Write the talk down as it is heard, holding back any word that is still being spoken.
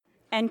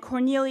And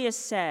Cornelius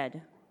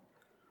said,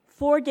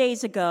 4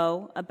 days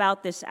ago,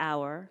 about this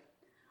hour,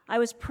 I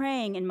was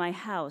praying in my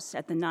house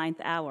at the 9th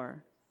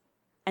hour,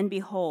 and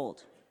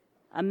behold,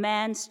 a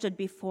man stood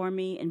before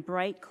me in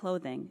bright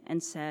clothing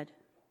and said,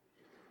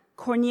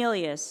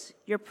 Cornelius,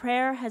 your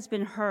prayer has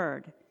been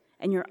heard,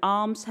 and your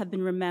alms have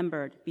been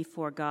remembered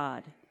before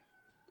God.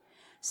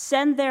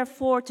 Send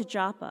therefore to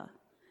Joppa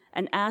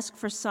and ask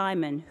for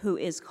Simon, who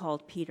is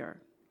called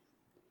Peter.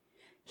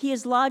 He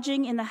is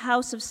lodging in the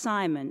house of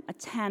Simon, a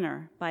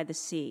tanner by the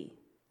sea.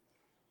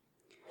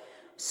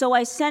 So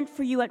I sent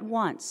for you at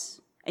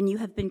once, and you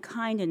have been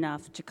kind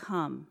enough to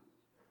come.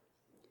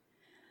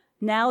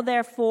 Now,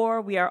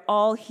 therefore, we are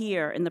all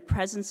here in the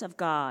presence of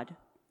God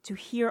to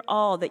hear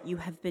all that you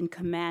have been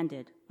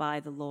commanded by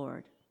the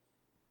Lord.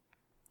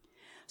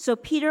 So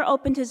Peter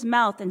opened his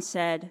mouth and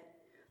said,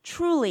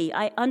 Truly,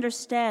 I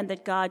understand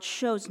that God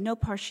shows no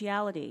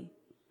partiality,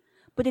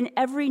 but in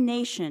every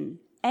nation,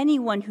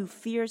 anyone who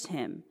fears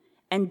him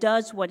and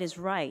does what is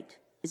right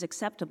is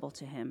acceptable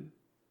to him.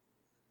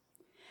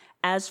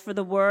 As for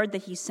the word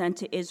that he sent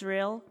to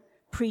Israel,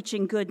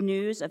 preaching good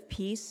news of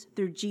peace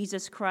through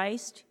Jesus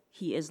Christ,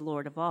 he is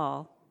Lord of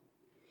all.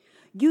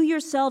 You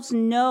yourselves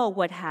know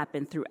what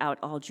happened throughout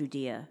all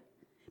Judea,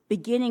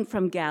 beginning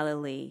from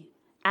Galilee,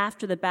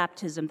 after the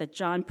baptism that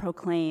John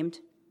proclaimed,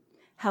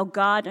 how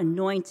God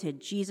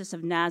anointed Jesus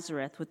of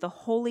Nazareth with the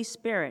Holy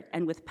Spirit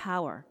and with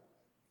power.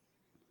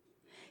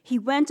 He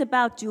went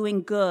about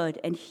doing good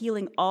and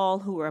healing all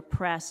who were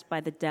oppressed by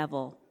the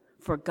devil,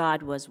 for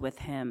God was with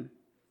him.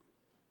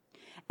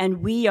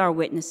 And we are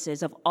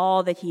witnesses of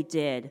all that he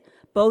did,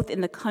 both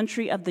in the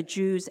country of the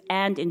Jews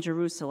and in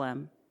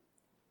Jerusalem.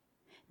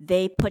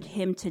 They put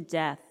him to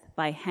death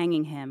by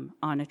hanging him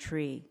on a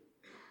tree.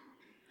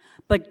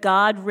 But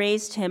God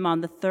raised him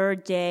on the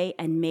third day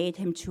and made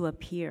him to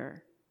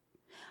appear,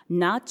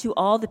 not to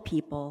all the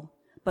people,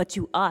 but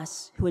to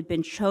us who had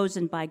been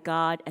chosen by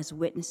God as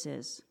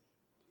witnesses,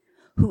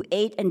 who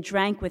ate and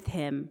drank with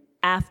him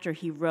after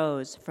he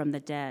rose from the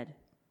dead.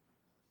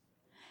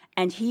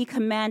 And he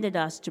commanded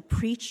us to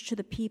preach to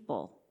the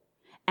people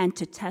and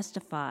to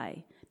testify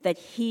that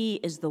he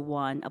is the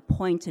one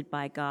appointed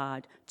by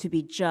God to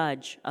be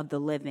judge of the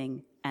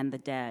living and the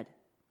dead.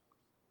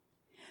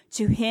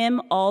 To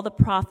him all the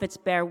prophets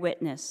bear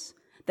witness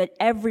that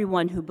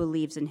everyone who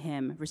believes in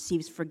him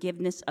receives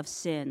forgiveness of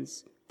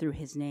sins through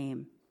his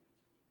name.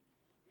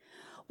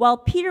 While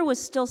Peter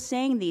was still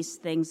saying these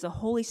things, the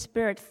Holy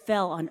Spirit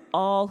fell on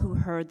all who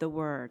heard the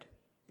word.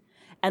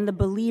 And the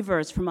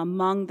believers from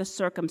among the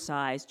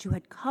circumcised who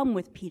had come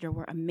with Peter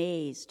were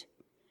amazed,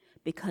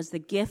 because the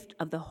gift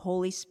of the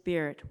Holy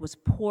Spirit was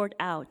poured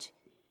out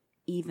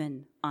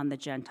even on the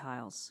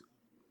Gentiles.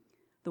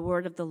 The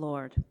word of the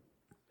Lord.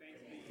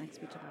 Thanks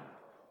be to God.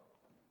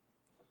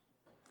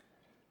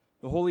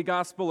 The Holy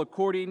Gospel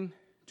according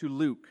to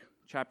Luke,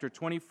 chapter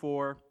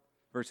 24,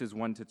 verses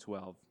 1 to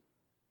 12.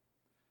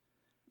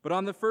 But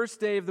on the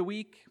first day of the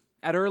week,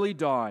 at early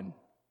dawn,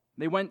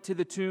 they went to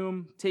the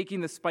tomb,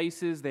 taking the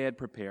spices they had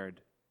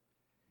prepared.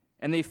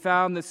 And they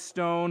found the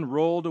stone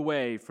rolled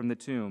away from the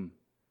tomb.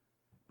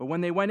 But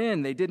when they went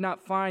in, they did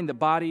not find the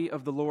body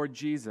of the Lord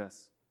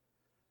Jesus.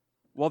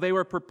 While they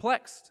were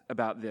perplexed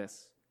about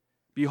this,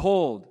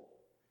 behold,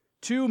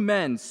 2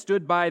 men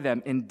stood by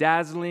them in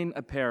dazzling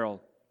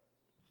apparel.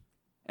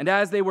 And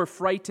as they were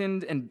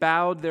frightened and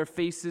bowed their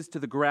faces to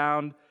the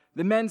ground,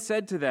 the men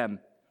said to them,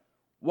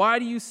 Why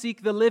do you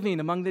seek the living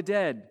among the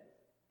dead?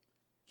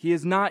 He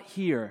is not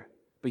here,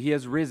 but he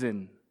has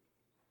risen.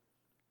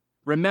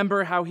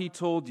 Remember how he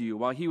told you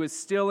while he was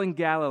still in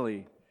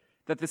Galilee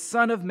that the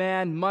Son of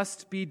Man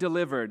must be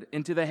delivered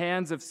into the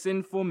hands of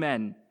sinful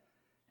men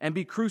and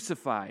be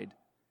crucified,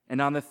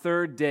 and on the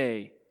third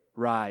day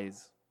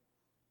rise.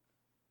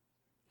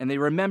 And they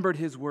remembered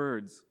his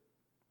words.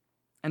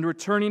 And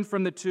returning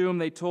from the tomb,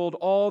 they told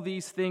all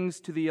these things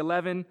to the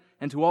 11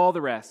 and to all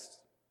the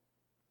rest.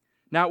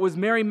 Now it was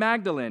Mary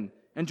Magdalene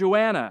and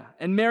Joanna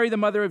and Mary the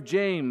mother of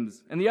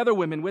James and the other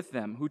women with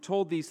them who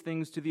told these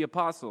things to the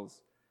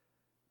apostles.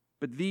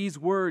 But these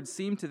words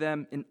seemed to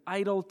them an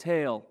idle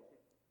tale,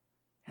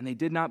 and they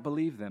did not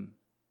believe them.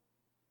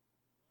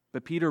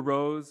 But Peter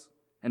rose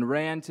and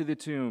ran to the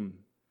tomb.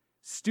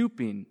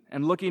 Stooping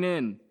and looking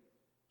in,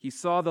 he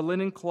saw the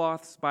linen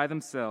cloths by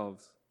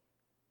themselves,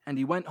 and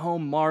he went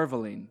home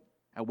marveling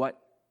at what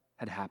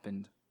had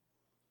happened.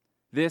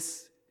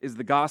 This is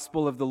the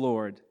gospel of the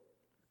Lord.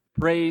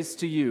 Praise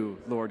to you,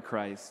 Lord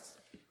Christ.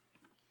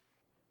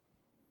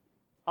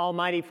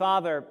 Almighty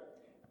Father,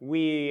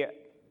 we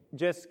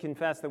just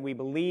confess that we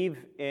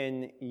believe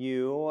in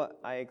you.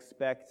 I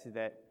expect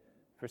that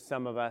for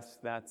some of us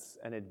that's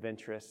an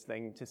adventurous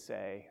thing to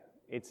say.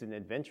 It's an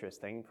adventurous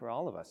thing for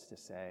all of us to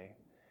say.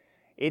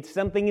 It's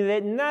something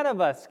that none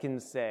of us can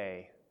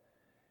say,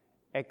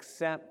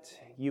 except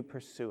you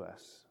pursue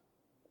us.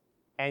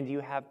 And you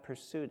have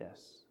pursued us.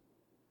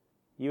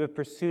 You have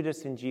pursued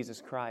us in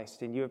Jesus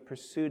Christ, and you have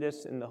pursued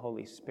us in the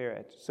Holy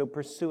Spirit. So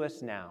pursue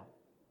us now.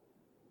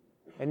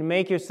 And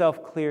make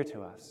yourself clear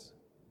to us.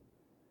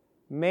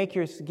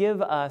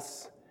 Give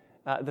us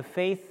the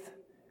faith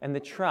and the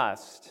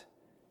trust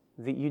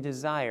that you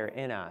desire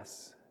in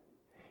us?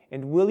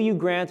 And will you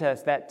grant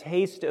us that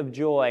taste of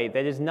joy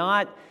that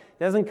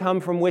doesn't come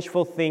from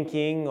wishful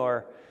thinking,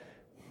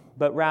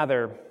 but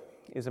rather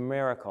is a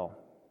miracle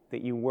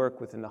that you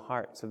work within the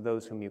hearts of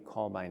those whom you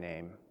call by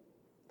name?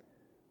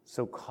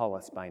 So call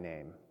us by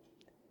name.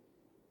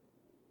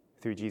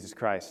 Through Jesus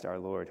Christ our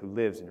Lord, who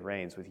lives and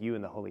reigns with you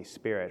in the Holy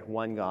Spirit,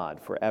 one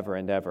God, forever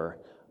and ever.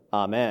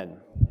 Amen.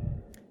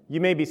 You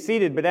may be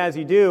seated, but as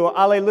you do,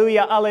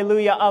 alleluia,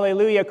 alleluia,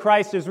 alleluia,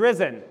 Christ is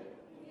risen.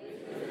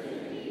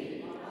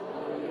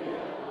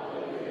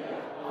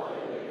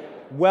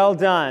 Well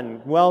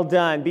done, well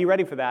done. Be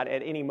ready for that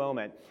at any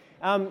moment.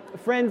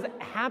 Friends,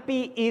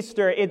 happy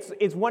Easter.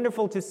 It's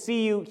wonderful to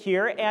see you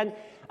here. And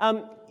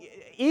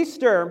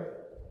Easter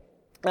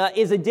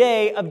is a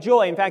day of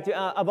joy. In fact,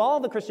 of all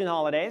the Christian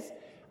holidays,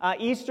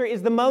 Easter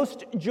is the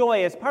most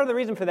joyous. Part of the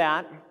reason for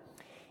that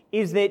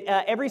is that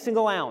every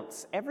single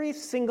ounce,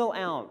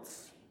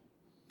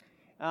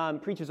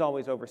 preachers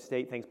always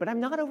overstate things, but I'm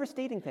not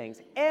overstating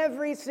things.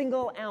 Every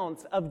single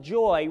ounce of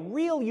joy,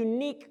 real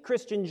unique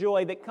Christian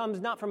joy that comes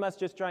not from us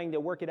just trying to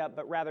work it up,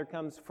 but rather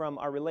comes from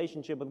our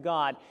relationship with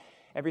God.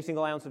 Every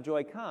single ounce of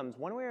joy comes,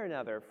 one way or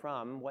another,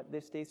 from what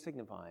this day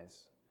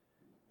signifies,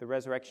 the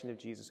resurrection of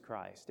Jesus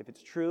Christ. If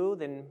it's true,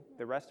 then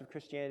the rest of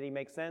Christianity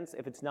makes sense.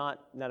 If it's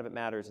not, none of it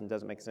matters and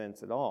doesn't make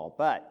sense at all.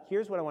 But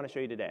here's what I want to show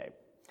you today.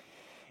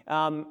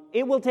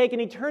 It will take an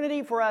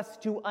eternity for us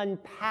to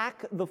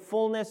unpack the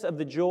fullness of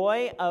the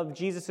joy of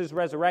Jesus'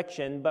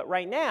 resurrection, but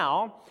right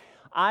now,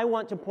 I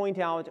want to point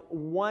out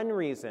one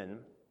reason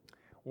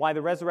why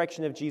the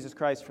resurrection of Jesus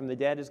Christ from the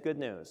dead is good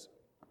news.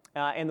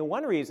 And the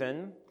one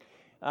reason,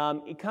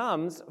 it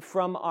comes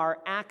from our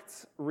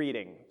Acts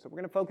reading. So we're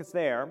going to focus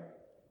there.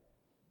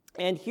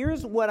 And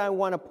here's what I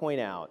want to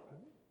point out.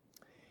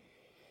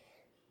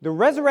 The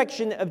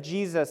resurrection of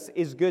Jesus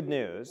is good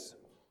news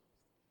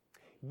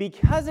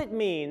because it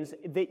means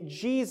that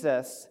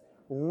Jesus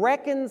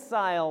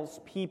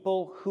reconciles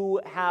people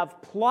who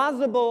have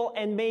plausible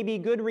and maybe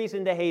good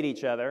reason to hate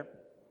each other.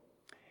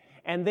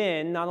 And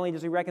then, not only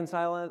does he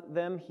reconcile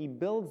them, he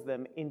builds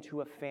them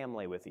into a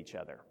family with each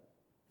other.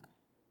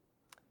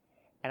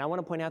 And I want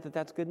to point out that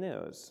that's good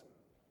news.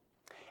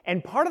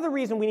 And part of the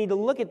reason we need to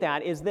look at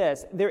that is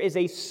this. There is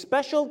a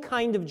special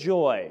kind of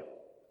joy.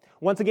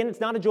 Once again, it's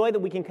not a joy that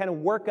we can kind of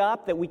work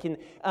up, that we can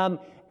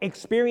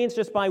experience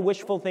just by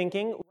wishful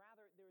thinking. Rather,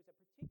 there is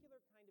a particular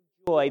kind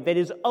of joy that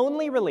is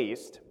only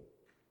released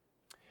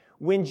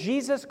when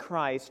Jesus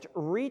Christ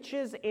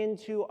reaches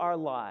into our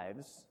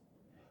lives,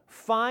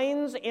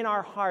 finds in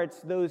our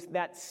hearts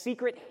that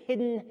secret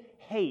hidden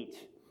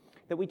hate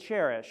that we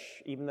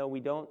cherish, even though we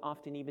don't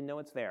often even know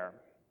it's there.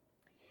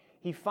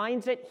 He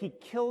finds it, he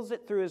kills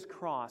it through his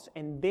cross,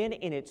 and then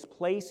in its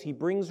place, he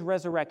brings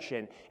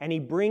resurrection, and he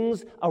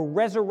brings a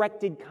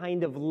resurrected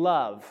kind of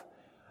love,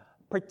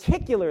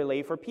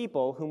 particularly for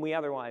people whom we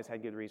otherwise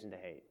had good reason to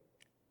hate.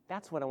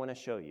 That's what I want to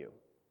show you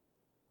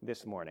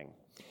this morning.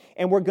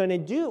 And I'm going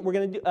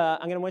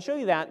to want to show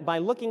you that by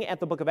looking at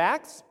the book of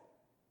Acts,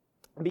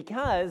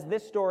 because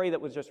this story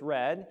that was just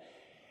read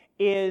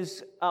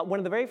is one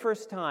of the very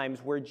first times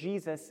where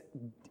Jesus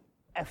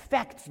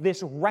affects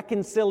this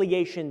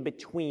reconciliation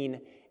between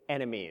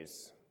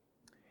enemies.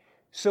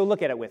 So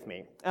look at it with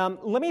me.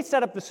 Let me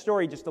set up the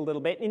story just a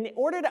little bit. In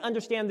order to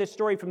understand this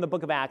story from the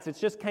book of Acts, it's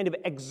just kind of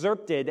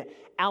excerpted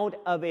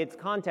out of its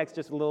context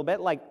just a little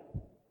bit, like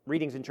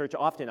readings in church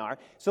often are.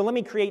 So let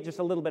me create just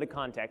a little bit of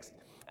context.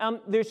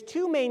 There's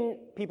two main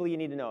people you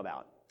need to know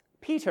about: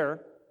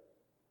 Peter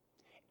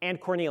and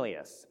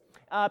Cornelius.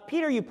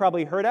 Peter you've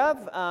probably heard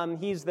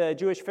of. He's the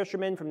Jewish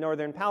fisherman from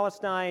northern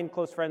Palestine,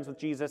 close friends with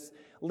Jesus,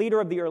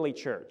 leader of the early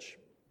church.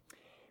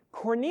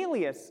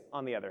 Cornelius,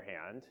 on the other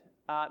hand,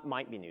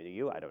 might be new to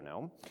you, I don't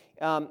know.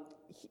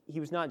 He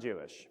was not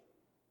Jewish.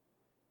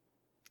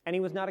 And he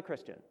was not a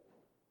Christian.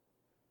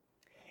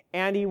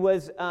 And he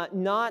was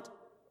not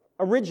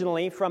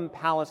originally from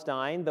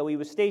Palestine, though he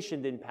was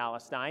stationed in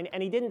Palestine,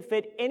 and he didn't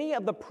fit any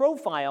of the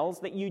profiles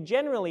that you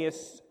generally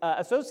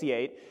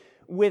associate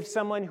with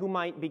someone who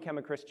might become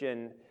a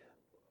Christian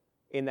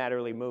in that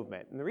early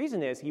movement. And the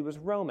reason is he was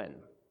Roman.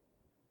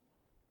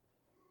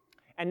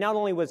 And not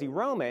only was he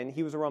Roman,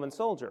 he was a Roman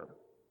soldier.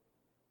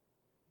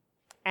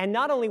 And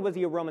not only was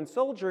he a Roman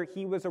soldier,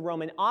 he was a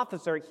Roman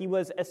officer. He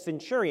was a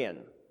centurion.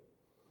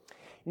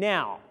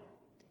 Now,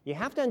 you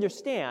have to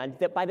understand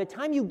that by the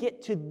time you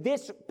get to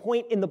this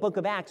point in the book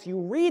of Acts, you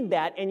read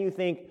that and you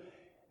think,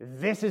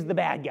 this is the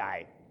bad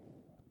guy.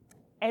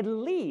 At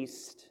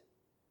least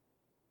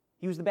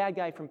he was the bad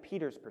guy from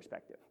Peter's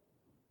perspective.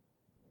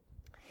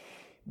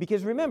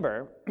 Because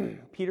remember,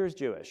 Peter's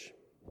Jewish.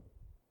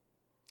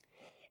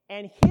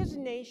 And his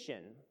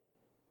nation,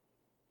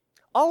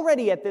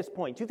 already at this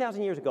point,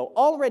 2,000 years ago,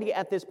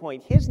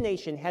 his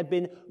nation had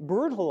been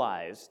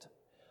brutalized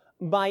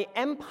by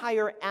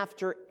empire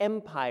after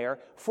empire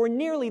for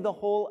nearly the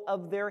whole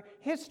of their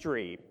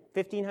history,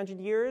 1,500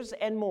 years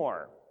and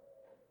more.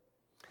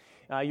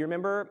 You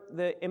remember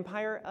the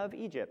empire of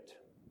Egypt,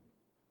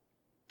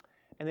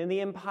 and then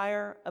the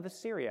empire of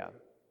Assyria,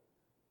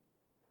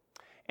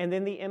 and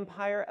then the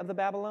empire of the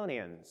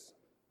Babylonians,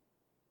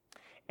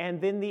 and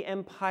then the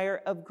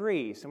empire of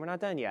Greece, and we're not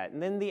done yet, and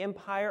then the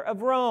empire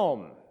of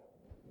Rome.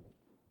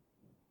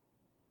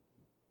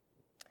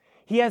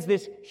 Peter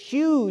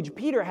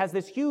has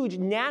this huge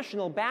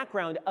national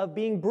background of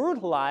being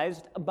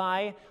brutalized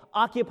by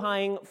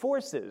occupying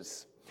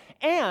forces.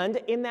 And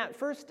in that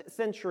first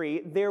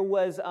century, there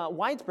was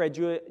widespread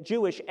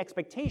Jewish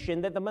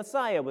expectation that the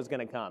Messiah was going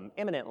to come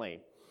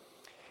imminently.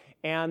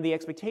 And the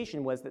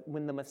expectation was that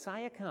when the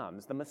Messiah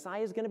comes, the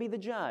Messiah is going to be the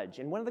judge.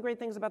 And one of the great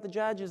things about the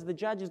judge is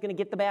going to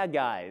get the bad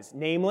guys,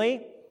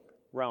 namely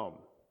Rome.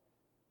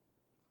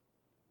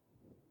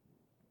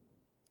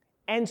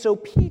 And so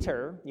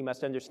Peter, you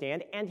must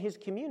understand, and his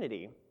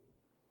community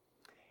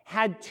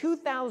had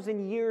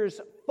 2,000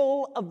 years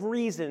full of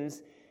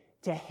reasons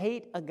to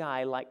hate a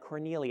guy like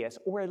Cornelius,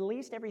 or at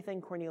least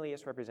everything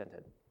Cornelius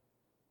represented.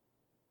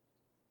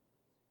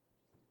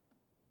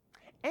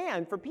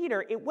 And for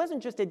Peter, it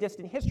wasn't just a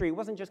distant history. It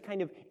wasn't just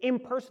kind of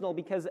impersonal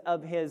because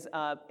of his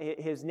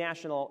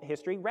national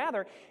history.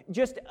 Rather,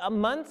 just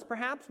months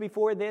perhaps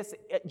before this,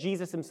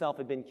 Jesus himself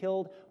had been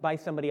killed by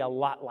somebody a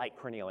lot like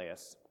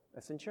Cornelius,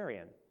 a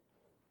centurion.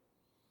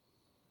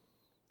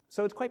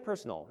 So it's quite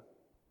personal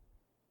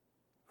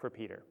for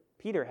Peter.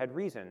 Peter had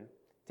reason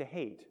to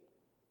hate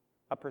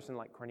a person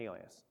like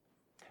Cornelius.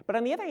 But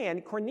on the other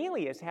hand,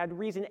 Cornelius had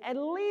reason at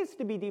least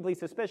to be deeply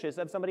suspicious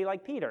of somebody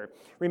like Peter.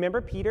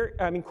 Remember,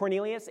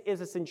 Cornelius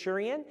is a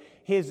centurion.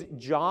 His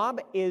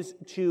job is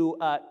to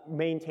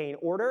maintain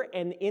order.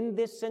 And in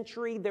this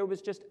century, there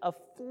was just a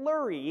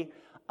flurry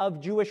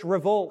of Jewish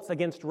revolts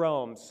against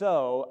Rome.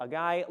 So a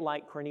guy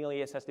like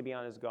Cornelius has to be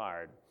on his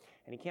guard.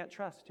 And he can't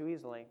trust too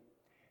easily.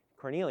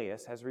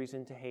 Cornelius has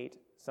reason to hate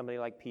somebody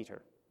like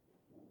Peter.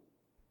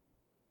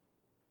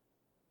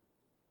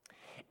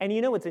 And you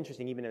know what's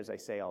interesting, even as I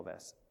say all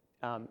this?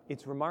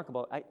 It's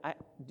remarkable.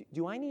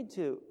 Do I need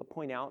to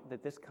point out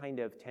that this kind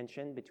of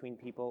tension between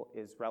people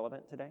is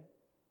relevant today?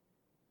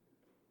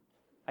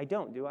 I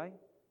don't, do I?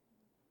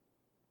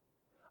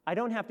 I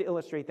don't have to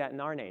illustrate that in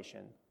our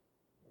nation.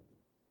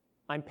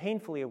 I'm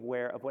painfully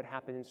aware of what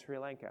happened in Sri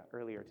Lanka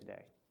earlier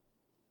today.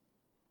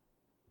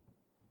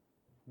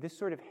 This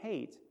sort of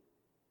hate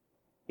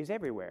is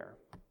everywhere.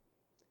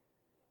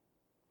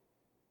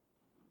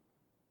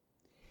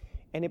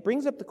 And it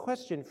brings up the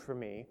question for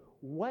me,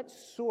 what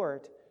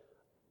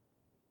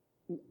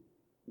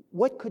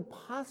could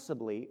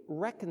possibly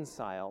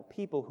reconcile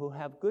people who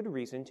have good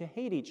reason to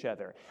hate each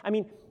other? I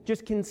mean,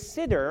 just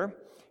consider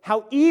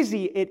how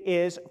easy it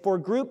is for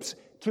groups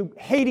to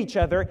hate each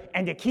other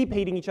and to keep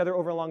hating each other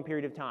over a long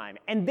period of time.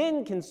 And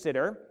then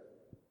consider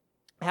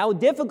how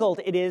difficult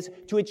it is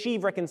to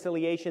achieve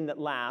reconciliation that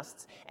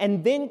lasts,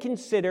 and then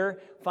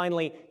consider,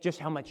 finally, just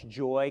how much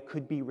joy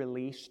could be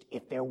released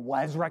if there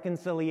was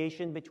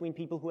reconciliation between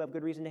people who have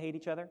good reason to hate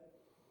each other.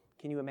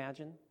 Can you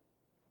imagine?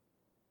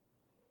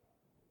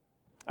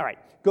 All right,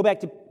 go back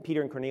to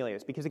Peter and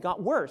Cornelius, because it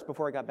got worse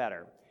before it got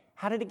better.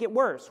 How did it get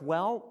worse?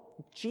 Well,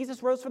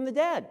 Jesus rose from the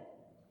dead.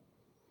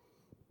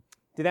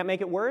 Did that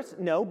make it worse?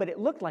 No, but it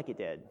looked like it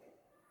did.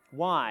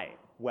 Why?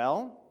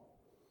 Well,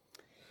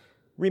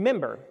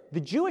 remember, the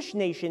Jewish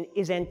nation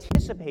is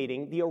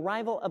anticipating the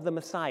arrival of the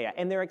Messiah,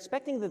 and they're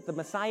expecting that the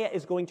Messiah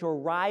is going to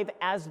arrive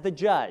as the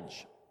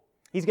judge.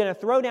 He's going to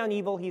throw down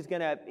evil. He's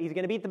going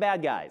to beat the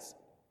bad guys.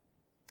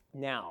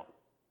 Now,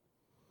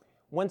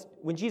 when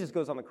Jesus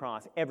goes on the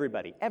cross,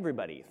 everybody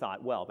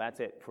thought, well, that's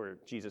it for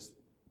Jesus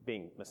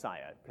being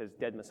Messiah, because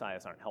dead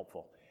Messiahs aren't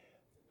helpful.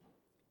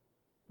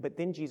 But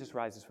then Jesus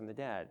rises from the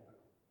dead.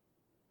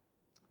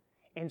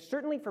 And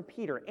certainly for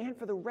Peter and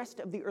for the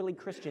rest of the early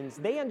Christians,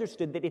 they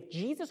understood that if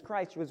Jesus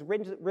Christ was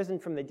risen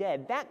from the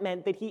dead, that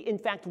meant that he, in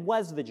fact,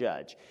 was the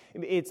judge.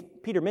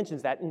 Peter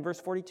mentions that in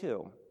verse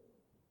 42.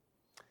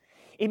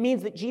 It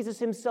means that Jesus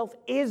himself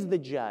is the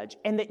judge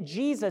and that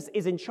Jesus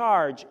is in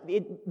charge.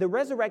 The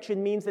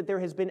resurrection means that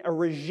there has been a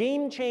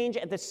regime change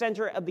at the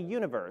center of the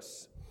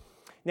universe.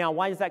 Now,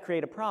 why does that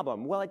create a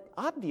problem? Well, it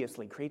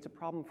obviously creates a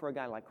problem for a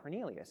guy like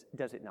Cornelius,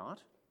 does it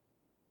not?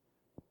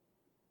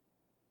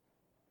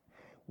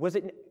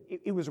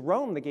 It was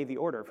Rome that gave the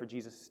order for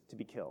Jesus to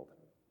be killed.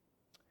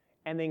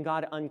 And then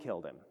God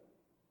unkilled him.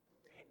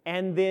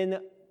 And then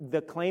the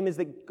claim is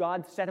that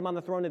God set him on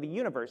the throne of the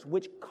universe,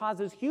 which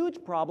causes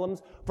huge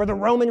problems for the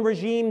Roman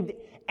regime.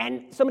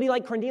 And somebody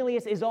like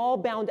Cornelius is all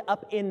bound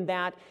up in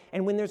that.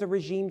 And when there's a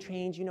regime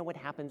change, you know what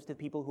happens to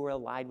people who are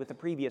allied with the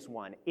previous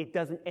one. It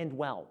doesn't end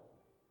well.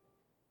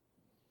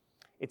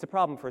 It's a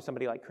problem for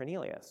somebody like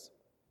Cornelius.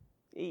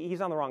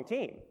 He's on the wrong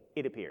team,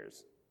 it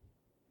appears.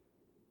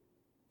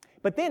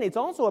 But then it's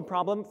also a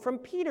problem from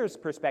Peter's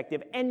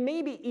perspective, and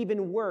maybe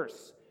even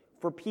worse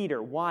for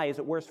Peter. Why is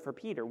it worse for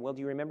Peter? Well, do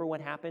you remember what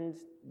happened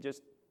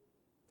just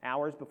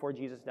hours before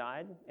Jesus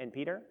died and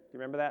Peter? Do you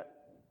remember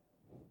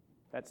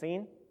that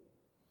scene?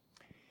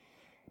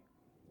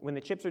 When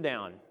the chips are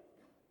down,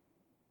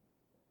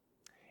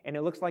 and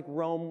it looks like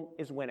Rome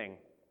is winning,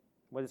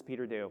 what does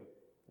Peter do?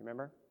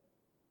 Remember?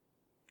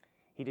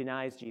 He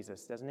denies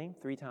Jesus, doesn't he?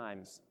 3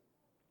 times.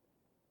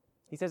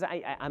 He says,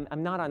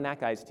 I'm not on that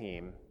guy's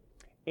team.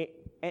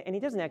 And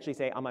he doesn't actually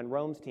say, I'm on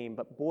Rome's team,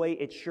 but boy,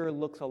 it sure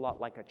looks a lot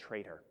like a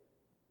traitor.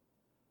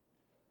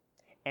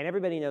 And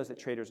everybody knows that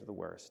traitors are the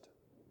worst.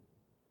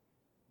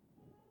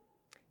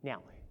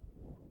 Now,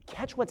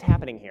 catch what's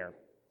happening here.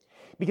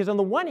 Because on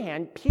the one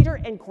hand, Peter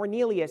and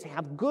Cornelius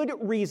have good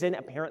reason,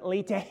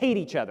 apparently, to hate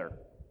each other.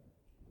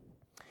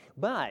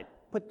 But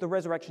put the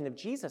resurrection of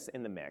Jesus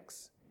in the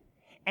mix,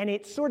 and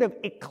it sort of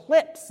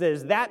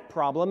eclipses that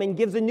problem and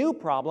gives a new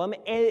problem,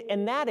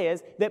 and that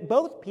is that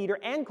both Peter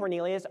and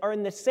Cornelius are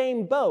in the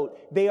same boat.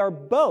 They are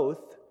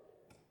both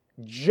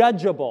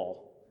judgeable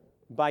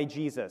by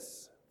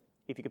Jesus,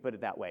 if you could put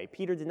it that way.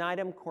 Peter denied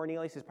him.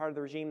 Cornelius is part of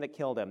the regime that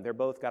killed him. They're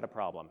both got a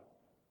problem.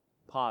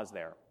 Pause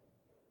there.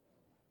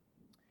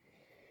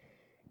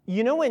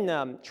 You know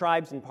when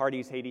tribes and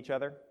parties hate each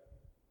other?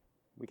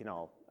 We can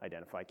all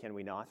identify, can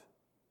we not?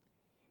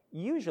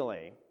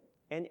 Usually,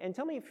 and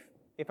tell me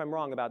if I'm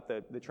wrong about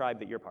the tribe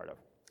that you're part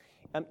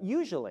of.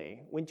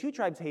 Usually, when two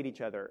tribes hate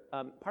each other,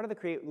 part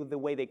of the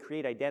way they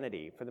create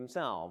identity for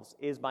themselves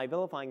is by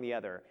vilifying the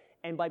other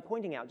and by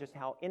pointing out just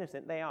how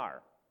innocent they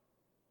are.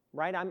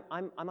 Right? I'm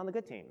on the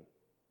good team,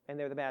 and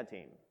they're the bad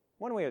team.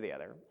 One way or the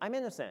other. I'm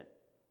innocent.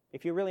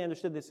 If you really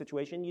understood this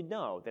situation, you'd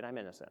know that I'm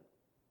innocent.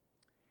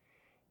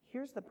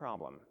 Here's the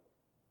problem.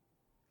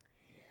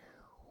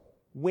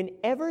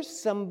 Whenever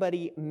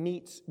somebody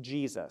meets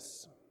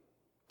Jesus,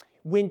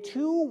 when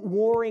two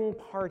warring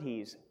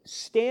parties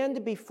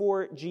stand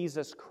before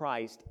Jesus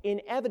Christ,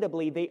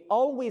 inevitably they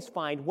always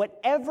find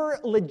whatever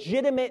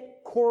legitimate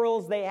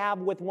quarrels they have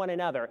with one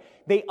another,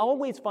 they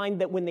always find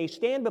that when they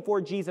stand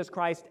before Jesus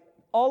Christ,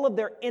 all of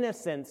their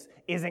innocence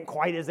isn't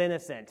quite as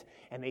innocent,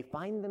 and they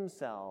find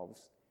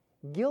themselves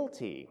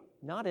guilty.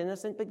 Not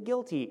innocent, but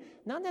guilty.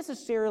 Not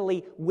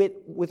necessarily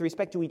with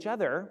respect to each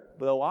other,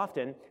 though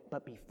often,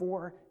 but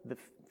before the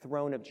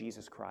throne of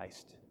Jesus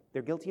Christ.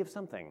 They're guilty of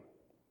something.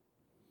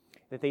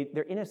 That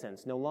their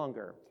innocence no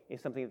longer is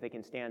something that they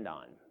can stand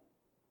on.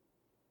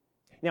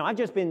 Now, I've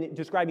just been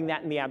describing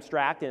that in the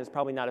abstract, and it's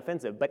probably not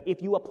offensive, but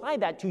if you apply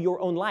that to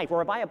your own life,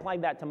 or if I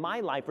applied that to my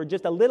life for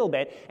just a little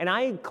bit, and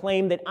I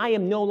claim that I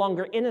am no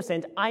longer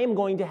innocent, I am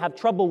going to have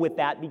trouble with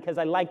that because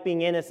I like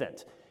being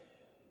innocent.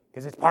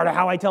 Because it's part of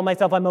how I tell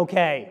myself I'm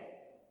okay.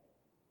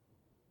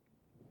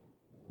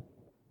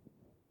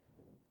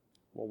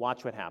 Well,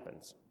 watch what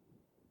happens.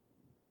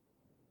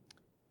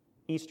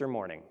 Easter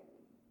morning.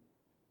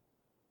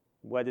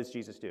 What does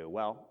Jesus do?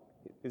 Well,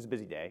 it was a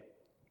busy day.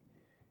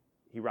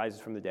 He rises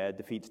from the dead,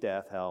 defeats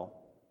death, hell,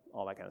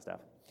 all that kind of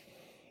stuff.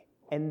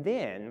 And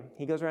then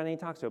he goes around and he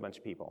talks to a bunch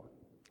of people.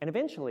 And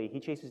eventually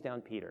he chases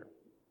down Peter.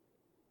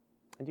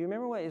 And do you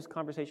remember what his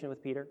conversation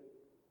with Peter?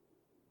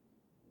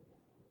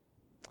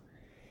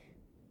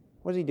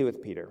 What does he do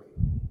with Peter?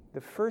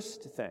 The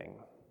first thing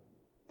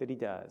that he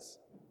does,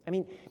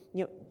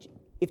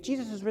 if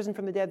Jesus is risen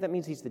from the dead, that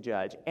means he's the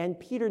judge. And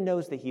Peter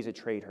knows that he's a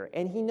traitor,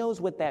 and he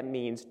knows what that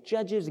means.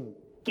 Judges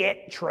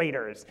get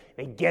traitors.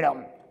 They get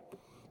them,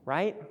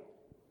 right?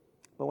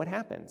 But what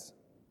happens?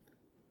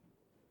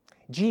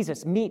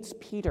 Jesus meets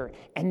Peter,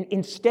 and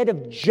instead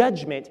of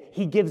judgment,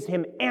 he gives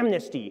him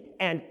amnesty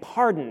and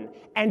pardon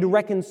and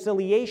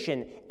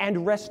reconciliation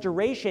and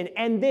restoration.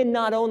 And then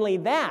not only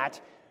that,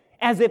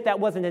 as if that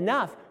wasn't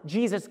enough,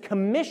 Jesus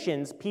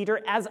commissions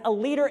Peter as a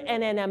leader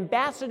and an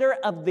ambassador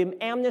of the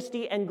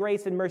amnesty and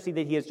grace and mercy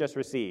that he has just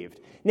received.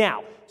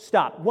 Now,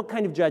 stop. What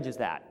kind of judge is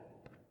that?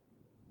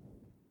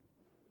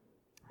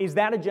 Is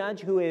that a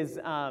judge who is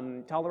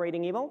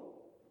tolerating evil?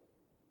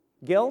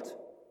 Guilt?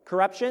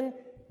 Corruption?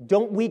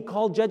 Don't we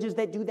call judges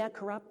that do that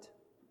corrupt?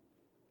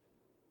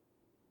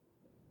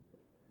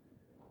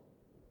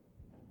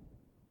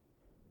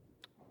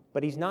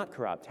 But he's not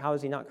corrupt. How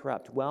is he not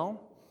corrupt?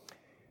 Well,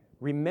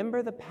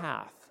 remember the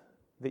path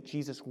that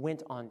Jesus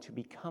went on to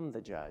become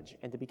the judge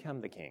and to become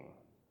the king.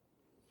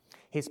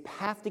 His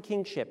path to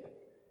kingship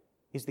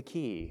is the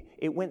key.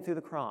 It went through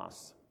the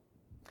cross.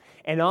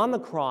 And on the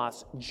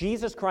cross,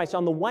 Jesus Christ,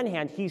 on the one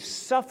hand, he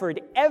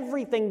suffered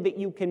everything that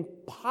you can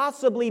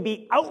possibly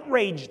be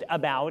outraged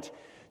about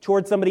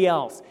towards somebody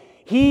else.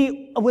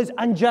 He was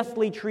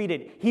unjustly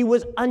treated. He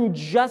was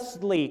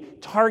unjustly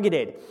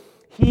targeted.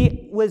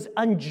 He was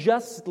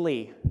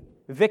unjustly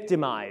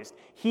victimized.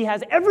 He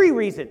has every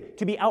reason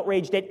to be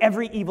outraged at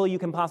every evil you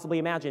can possibly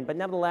imagine. But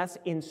nevertheless,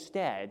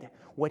 instead,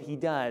 what he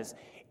does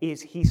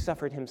is he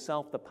suffered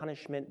himself the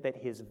punishment that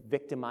his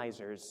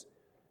victimizers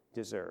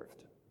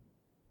deserved.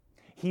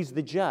 He's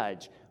the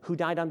judge who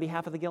died on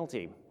behalf of the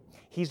guilty.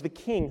 He's the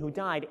king who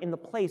died in the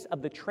place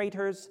of the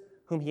traitors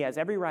whom he has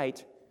every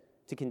right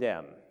to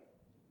condemn.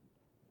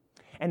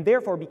 And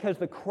therefore, because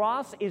the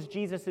cross is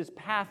Jesus'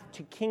 path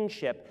to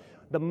kingship,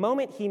 the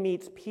moment he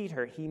meets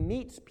Peter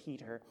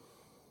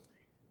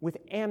with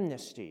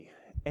amnesty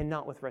and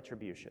not with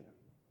retribution.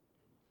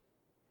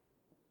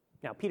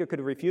 Now, Peter could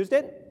have refused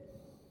it.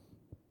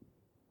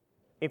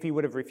 If he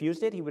would have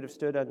refused it, he would have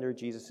stood under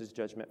Jesus'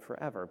 judgment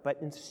forever. But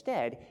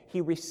instead,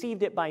 he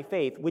received it by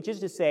faith, which is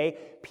to say,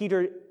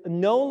 Peter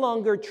no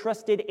longer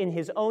trusted in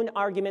his own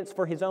arguments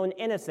for his own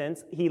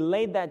innocence. He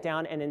laid that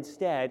down, and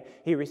instead,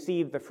 he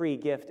received the free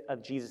gift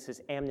of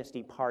Jesus'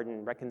 amnesty,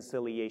 pardon,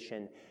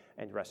 reconciliation,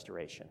 and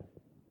restoration.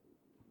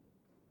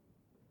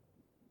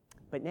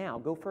 But now,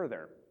 go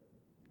further.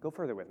 Go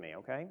further with me,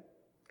 okay?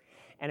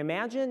 And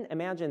imagine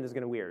this is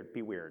going to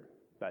be weird,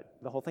 but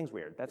the whole thing's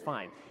weird. That's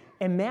fine.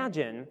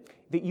 Imagine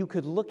that you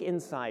could look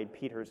inside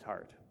Peter's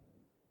heart.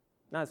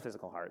 Not his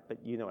physical heart,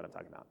 but you know what I'm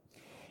talking about.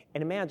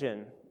 And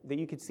imagine that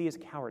you could see his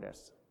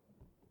cowardice.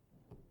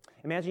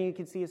 Imagine you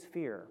could see his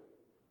fear.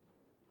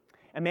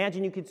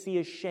 Imagine you could see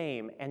his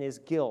shame and his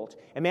guilt.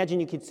 Imagine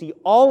you could see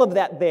all of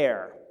that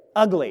there,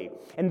 ugly.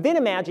 And then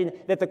imagine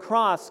that the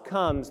cross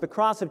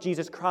of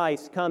Jesus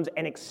Christ comes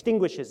and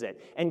extinguishes it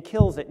and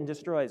kills it and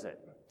destroys it.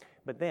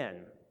 But then,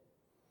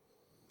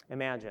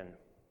 imagine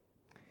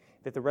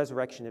that the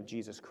resurrection of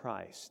Jesus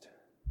Christ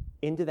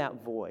into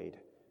that void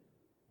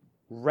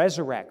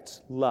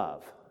resurrects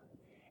love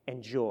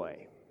and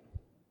joy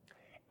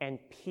and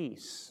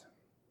peace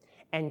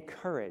and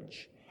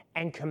courage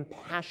and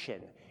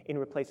compassion in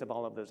replace of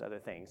all of those other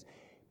things.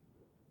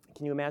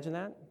 Can you imagine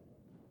that?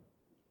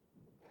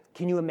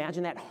 Can you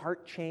imagine that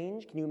heart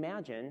change? Can you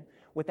imagine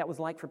what that was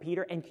like for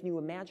Peter? And can you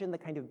imagine the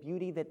kind of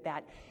beauty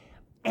that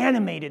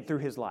animated through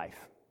his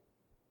life?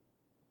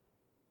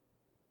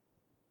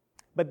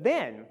 But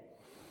then,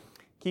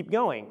 keep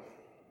going.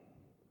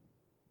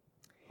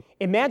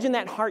 Imagine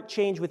that heart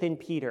change within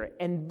Peter.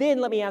 And then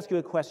let me ask you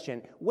a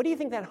question. What do you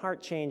think that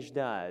heart change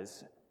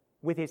does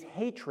with his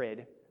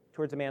hatred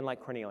towards a man like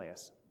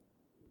Cornelius?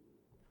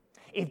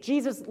 If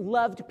Jesus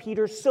loved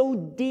Peter so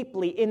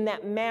deeply in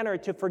that manner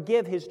to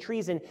forgive his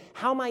treason,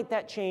 how might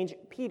that change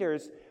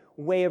Peter's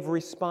way of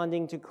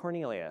responding to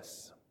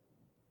Cornelius?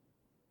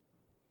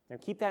 Now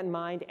keep that in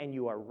mind, and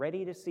you are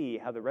ready to see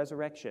how the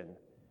resurrection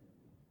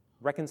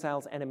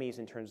reconciles enemies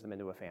and turns them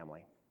into a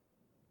family.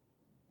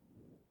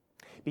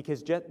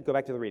 Because go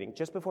back to the reading.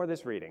 Just before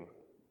this reading,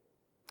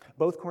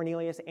 both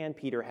Cornelius and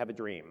Peter have a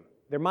dream.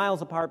 They're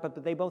miles apart,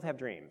 but they both have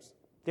dreams,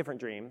 different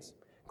dreams.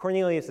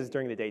 Cornelius is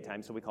during the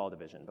daytime, so we call it a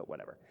vision, but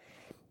whatever.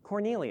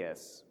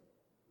 Cornelius,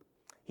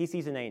 he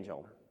sees an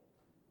angel.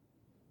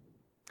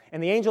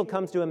 And the angel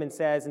comes to him and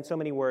says, in so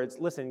many words,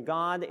 listen,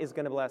 God is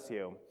going to bless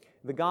you.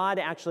 The God,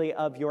 actually,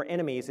 of your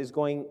enemies is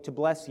going to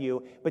bless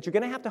you, but you're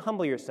going to have to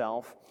humble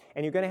yourself,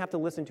 and you're going to have to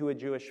listen to a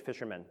Jewish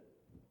fisherman.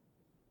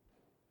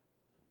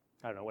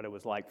 I don't know what it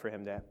was like for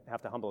him to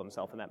have to humble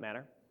himself in that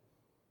manner.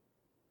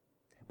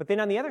 But then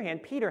on the other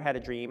hand, Peter had a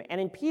dream, and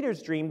in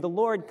Peter's dream, the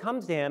Lord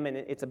comes to him, and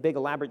it's a big,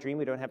 elaborate dream.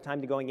 We don't have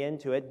time to going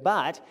into it,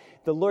 but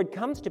the Lord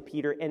comes to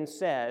Peter and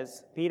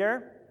says,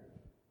 Peter,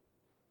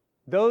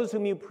 those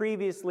whom you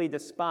previously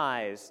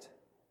despised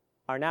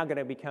are now going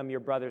to become your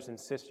brothers and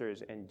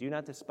sisters, and do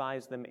not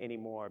despise them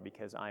anymore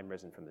because I'm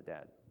risen from the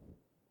dead.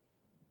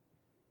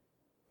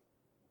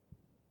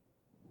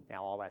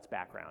 Now, all that's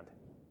background.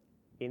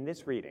 In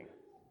this reading,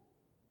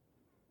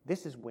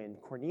 this is when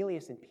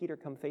Cornelius and Peter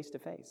come face to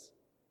face.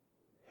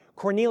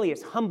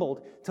 Cornelius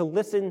humbled to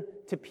listen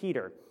to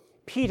Peter.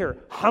 Peter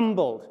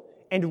humbled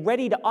and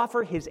ready to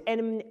offer his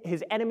enemy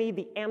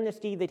the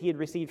amnesty that he had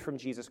received from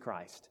Jesus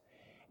Christ.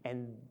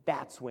 And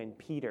that's when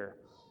Peter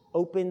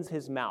opens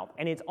his mouth,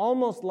 and it's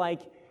almost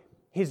like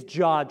his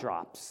jaw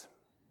drops.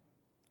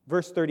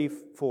 Verse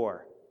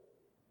 34.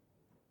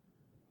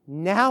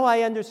 Now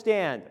I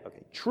understand.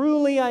 Okay,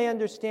 truly I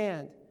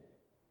understand.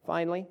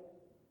 Finally,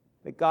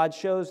 that God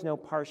shows no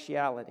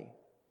partiality.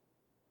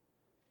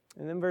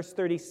 And then verse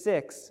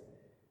 36,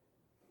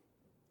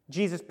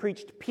 Jesus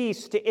preached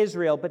peace to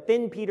Israel. But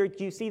then Peter,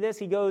 do you see this?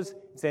 He goes,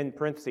 it's in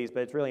parentheses,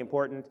 but it's really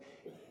important.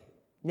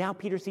 Now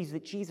Peter sees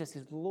that Jesus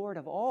is Lord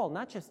of all,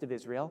 not just of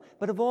Israel,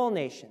 but of all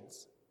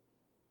nations.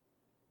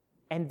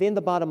 And then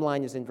the bottom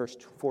line is in verse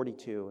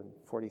 42 and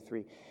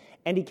 43.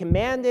 And he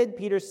commanded,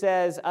 Peter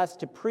says, us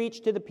to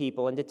preach to the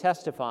people and to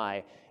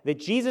testify that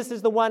Jesus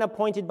is the one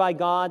appointed by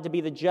God to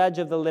be the judge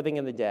of the living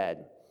and the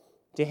dead.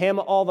 To him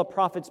all the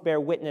prophets bear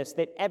witness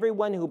that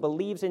everyone who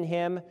believes in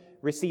him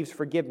receives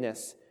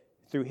forgiveness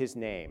through his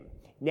name.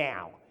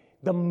 Now,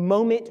 the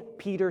moment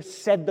Peter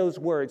said those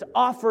words,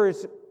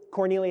 offers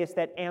Cornelius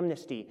that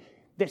amnesty,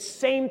 the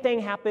same thing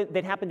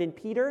that happened in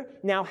Peter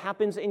now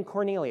happens in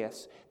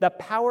Cornelius. The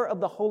power of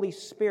the Holy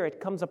Spirit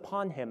comes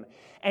upon him,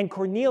 and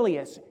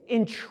Cornelius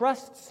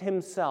entrusts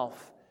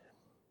himself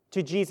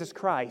to Jesus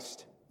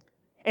Christ.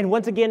 And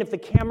once again, if the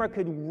camera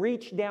could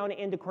reach down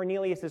into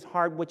Cornelius'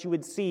 heart, what you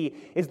would see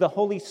is the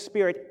Holy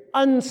Spirit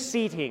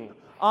unseating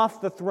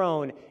off the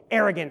throne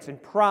arrogance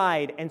and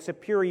pride and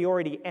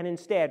superiority, and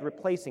instead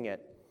replacing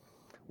it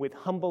with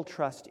humble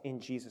trust in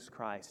Jesus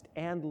Christ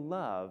and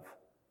love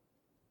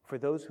for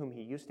those whom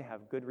he used to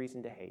have good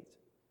reason to hate.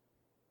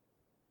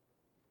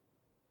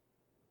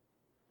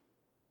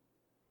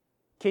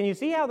 Can you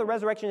see how the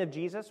resurrection of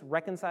Jesus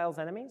reconciles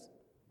enemies?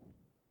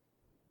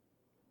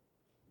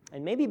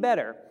 And maybe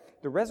better,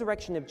 the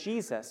resurrection of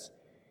Jesus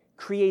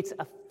creates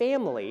a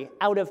family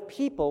out of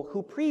people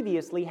who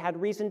previously had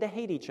reason to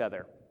hate each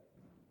other.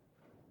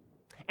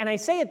 And I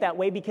say it that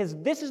way because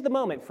this is the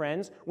moment,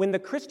 friends, when the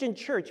Christian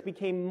church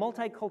became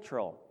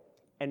multicultural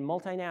and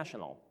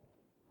multinational.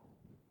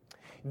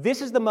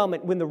 This is the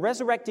moment when the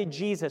resurrected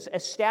Jesus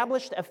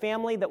established a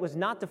family that was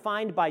not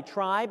defined by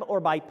tribe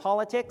or by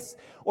politics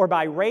or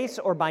by race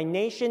or by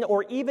nation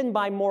or even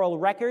by moral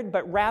record,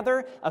 but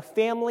rather a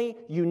family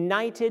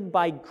united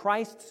by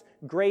Christ's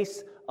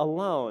grace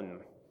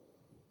alone.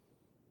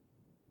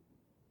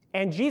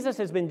 And Jesus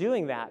has been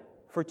doing that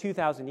for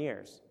 2,000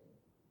 years.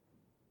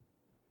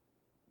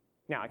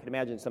 Now, I can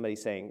imagine somebody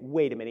saying,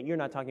 wait a minute, you're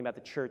not talking about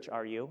the church,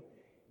 are you?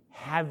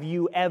 Have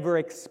you ever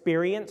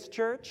experienced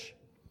church?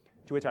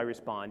 To which I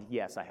respond,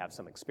 yes, I have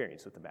some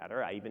experience with the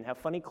matter. I even have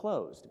funny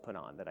clothes to put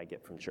on that I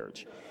get from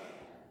church.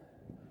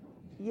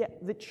 Yeah,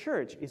 the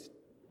church is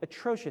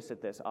atrocious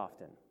at this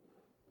often.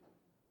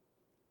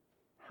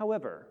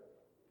 However,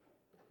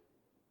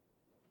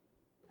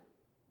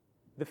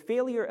 the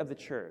failure of the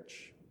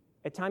church,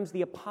 at times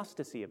the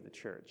apostasy of the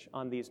church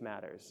on these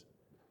matters,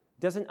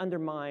 doesn't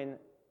undermine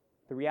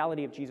the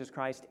reality of Jesus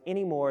Christ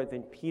any more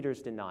than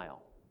Peter's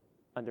denial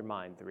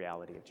undermined the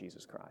reality of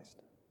Jesus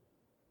Christ.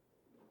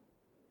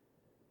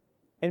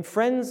 And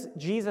friends,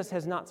 Jesus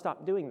has not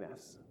stopped doing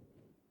this.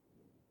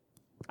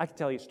 I could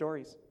tell you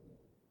stories.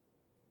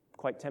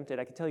 Quite tempted.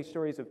 I could tell you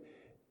stories of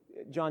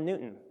John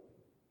Newton,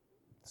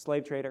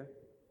 slave trader,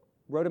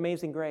 wrote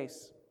Amazing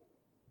Grace.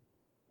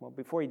 Well,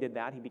 before he did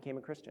that, he became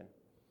a Christian.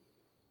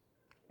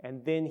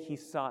 And then he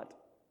sought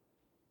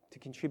to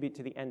contribute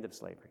to the end of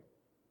slavery.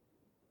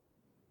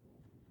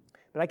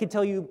 But I could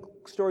tell you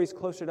stories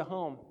closer to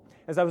home.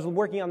 As I was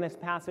working on this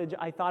passage,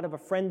 I thought of a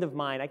friend of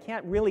mine. I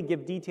can't really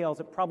give details,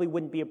 it probably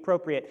wouldn't be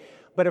appropriate,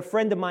 but a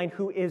friend of mine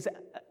who is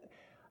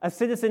a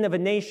citizen of a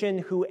nation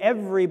who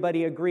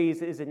everybody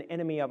agrees is an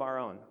enemy of our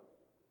own.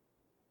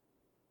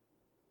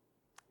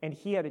 And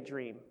he had a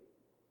dream.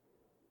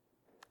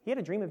 He had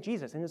a dream of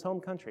Jesus in his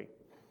home country,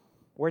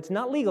 where it's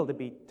not legal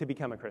to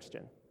become a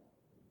Christian.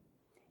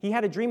 He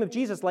had a dream of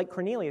Jesus like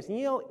Cornelius. And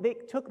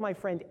it took my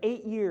friend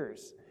 8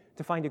 years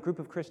to find a group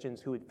of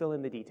Christians who would fill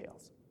in the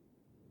details.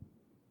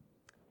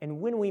 And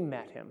when we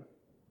met him,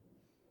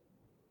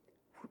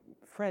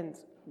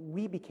 friends,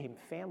 we became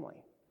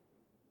family.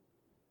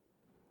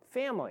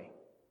 Family.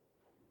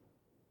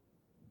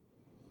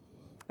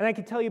 And I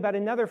could tell you about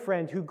another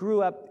friend who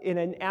grew up in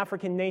an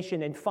African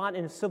nation and fought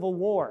in a civil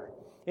war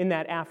in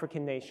that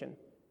African nation,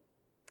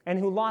 and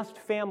who lost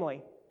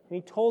family. And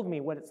he told me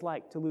what it's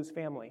like to lose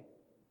family.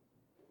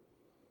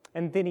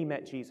 And then he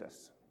met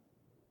Jesus.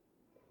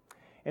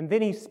 And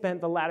then he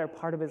spent the latter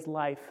part of his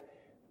life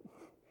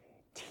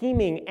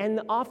teaming and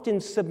often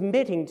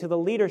submitting to the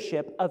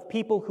leadership of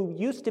people who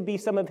used to be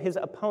some of his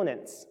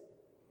opponents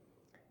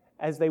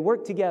as they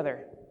worked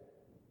together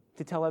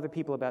to tell other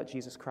people about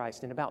Jesus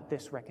Christ and about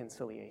this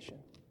reconciliation.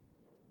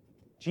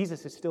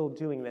 Jesus is still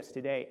doing this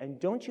today, and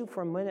don't you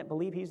for a minute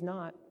believe he's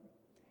not.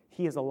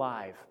 He is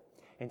alive,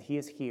 and he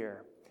is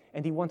here.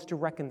 And he wants to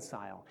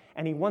reconcile.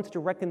 And he wants to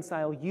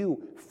reconcile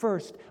you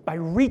first by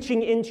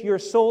reaching into your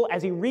soul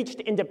as he reached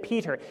into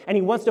Peter. And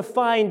he wants to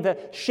find the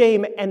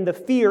shame and the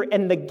fear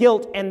and the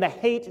guilt and the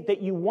hate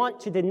that you want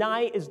to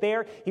deny is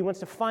there. He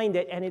wants to find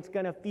it, and it's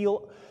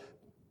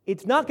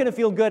not going to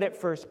feel good at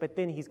first, but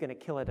then he's going to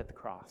kill it at the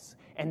cross.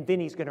 And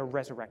then he's going to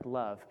resurrect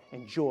love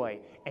and joy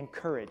and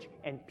courage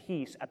and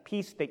peace, a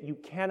peace that you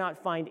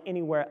cannot find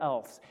anywhere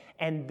else.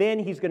 And then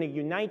he's going to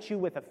unite you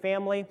with a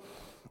family.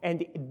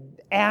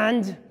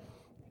 And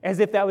as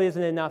if that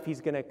isn't enough,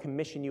 he's going to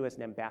commission you as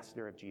an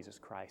ambassador of Jesus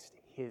Christ,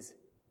 his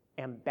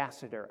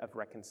ambassador of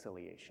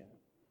reconciliation.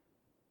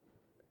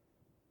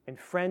 And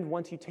friend,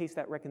 once you taste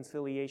that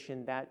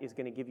reconciliation, that is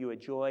going to give you a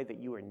joy that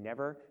you are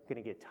never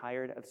going to get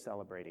tired of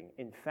celebrating.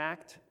 In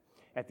fact,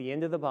 at the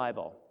end of the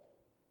Bible,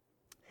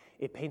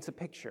 it paints a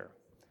picture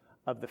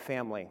of the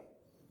family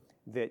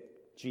that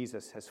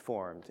Jesus has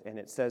formed. And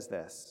it says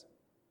this: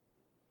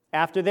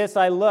 "After this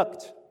I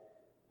looked,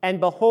 and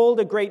behold,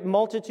 a great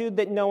multitude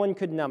that no one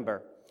could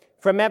number,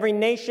 from every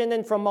nation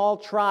and from all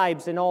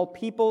tribes and all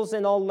peoples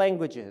and all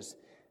languages,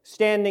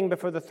 standing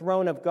before the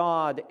throne of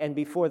God and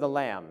before the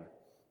Lamb.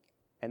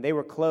 And they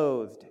were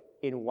clothed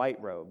in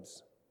white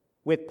robes,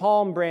 with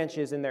palm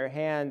branches in their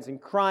hands, and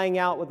crying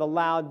out with a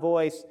loud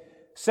voice,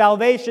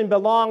 'Salvation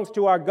belongs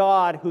to our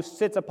God who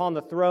sits upon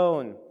the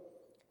throne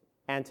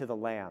and to the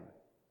Lamb.'"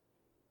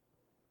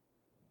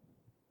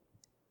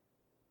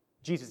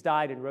 Jesus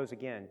died and rose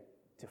again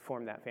to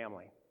form that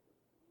family.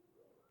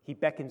 He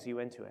beckons you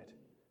into it.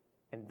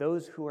 And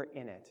those who are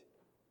in it,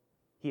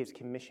 he has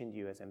commissioned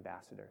you as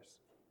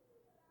ambassadors.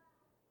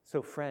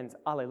 So friends,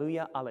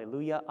 alleluia,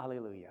 alleluia,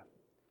 alleluia.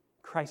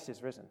 Christ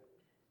is risen.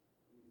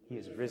 He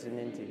is risen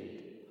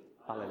indeed.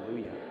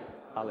 Alleluia,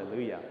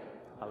 alleluia,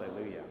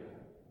 alleluia.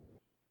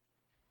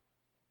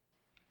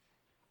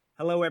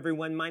 Hello,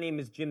 everyone. My name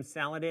is Jim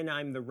Saladin.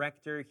 I'm the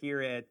rector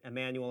here at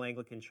Emmanuel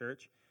Anglican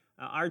Church.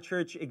 Our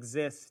church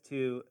exists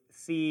to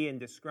see and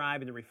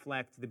describe and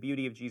reflect the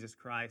beauty of Jesus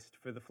Christ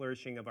for the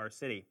flourishing of our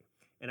city.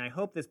 And I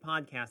hope this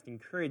podcast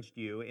encouraged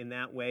you in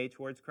that way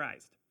towards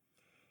Christ.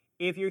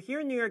 If you're here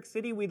in New York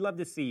City, we'd love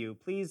to see you.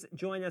 Please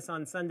join us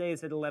on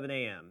Sundays at 11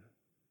 a.m.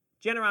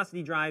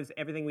 Generosity drives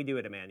everything we do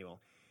at Emmanuel.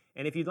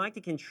 And if you'd like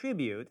to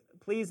contribute,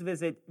 please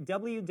visit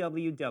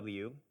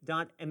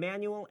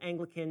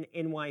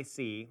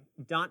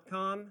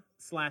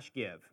www.emmanuelanglicannyc.com/give.